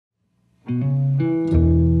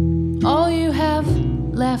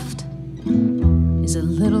She's a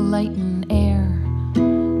little light in air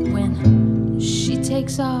when she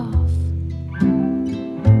takes off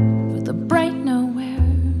for the bright nowhere.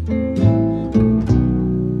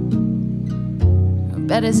 Her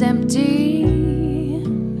bed is empty,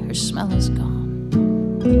 her smell is gone.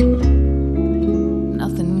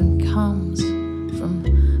 Nothing comes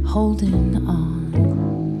from holding on.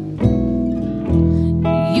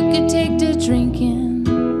 You could take to drinking,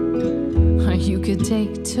 or you could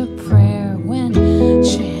take to prayer when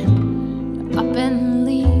she up and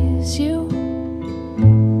leaves you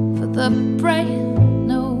for the bright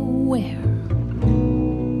nowhere.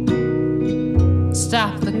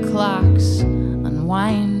 Stop the clocks,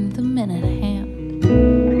 unwind the minute hand,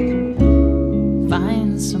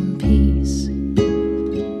 find some peace.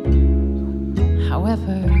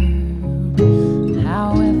 However,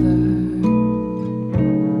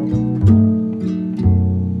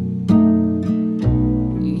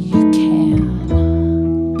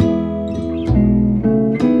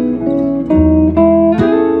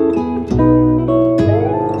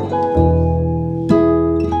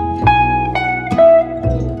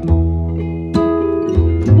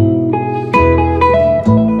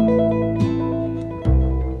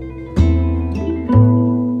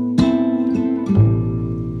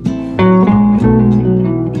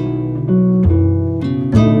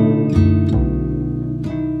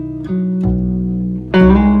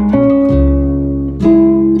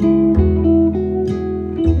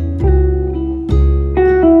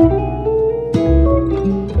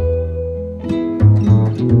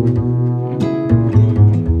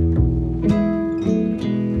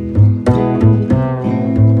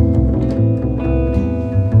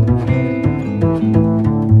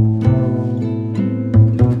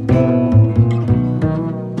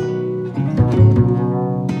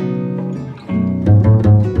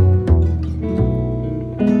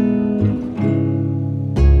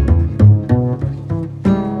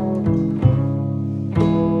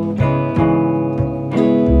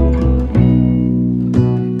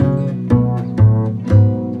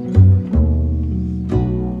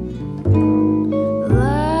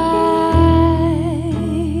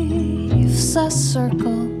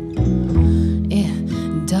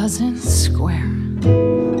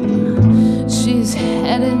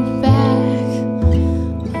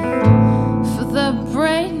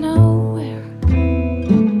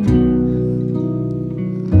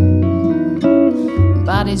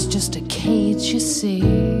 body's just a cage, you see.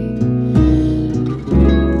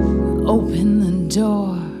 Open the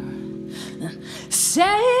door and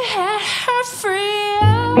set her free.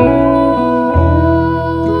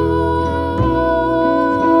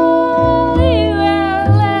 Oh, you are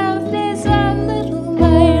left is a little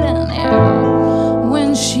light in here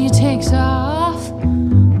when she takes off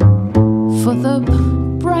for the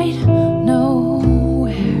bright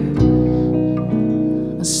nowhere.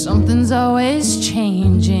 Something's always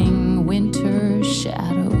changing, winter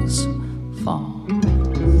shadows fall.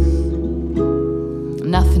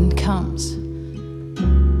 Nothing comes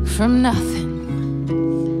from nothing,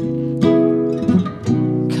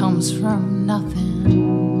 comes from nothing.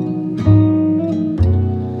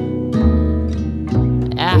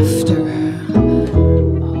 After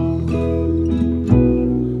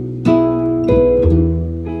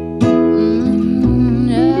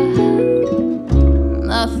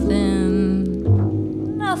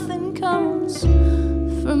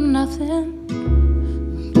nothing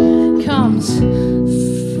comes